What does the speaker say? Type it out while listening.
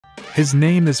His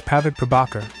name is Pavitr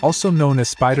Prabhakar, also known as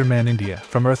Spider-Man India,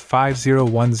 from Earth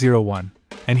 50101,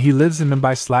 and he lives in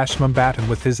Mumbai/Mumbattan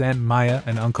with his Aunt Maya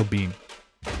and Uncle Bhim.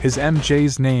 His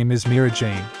MJ's name is Meera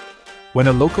Jain. When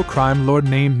a local crime lord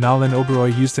named Nalin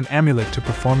Oberoi used an amulet to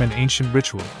perform an ancient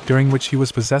ritual, during which he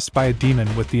was possessed by a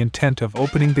demon with the intent of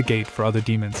opening the gate for other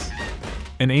demons.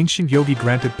 An ancient Yogi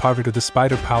granted Parvitr the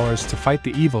Spider Powers to fight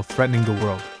the evil threatening the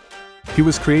world. He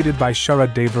was created by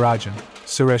Sharad Devarajan,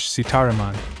 Suresh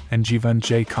Seetharaman, and Jeevan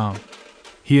J. Kang.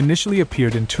 He initially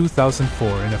appeared in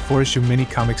 2004 in a 4-issue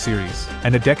mini-comic series,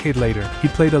 and a decade later, he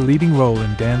played a leading role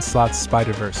in Dan Slott's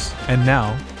Spider-Verse, and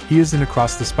now, he is in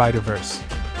Across the Spider-Verse.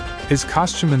 His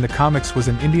costume in the comics was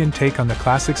an Indian take on the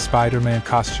classic Spider-Man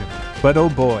costume, but oh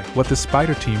boy, what the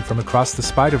Spider team from Across the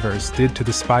Spider-Verse did to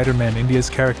the Spider-Man India's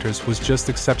characters was just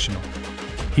exceptional.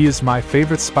 He is my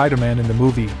favorite Spider-Man in the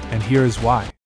movie, and here is why.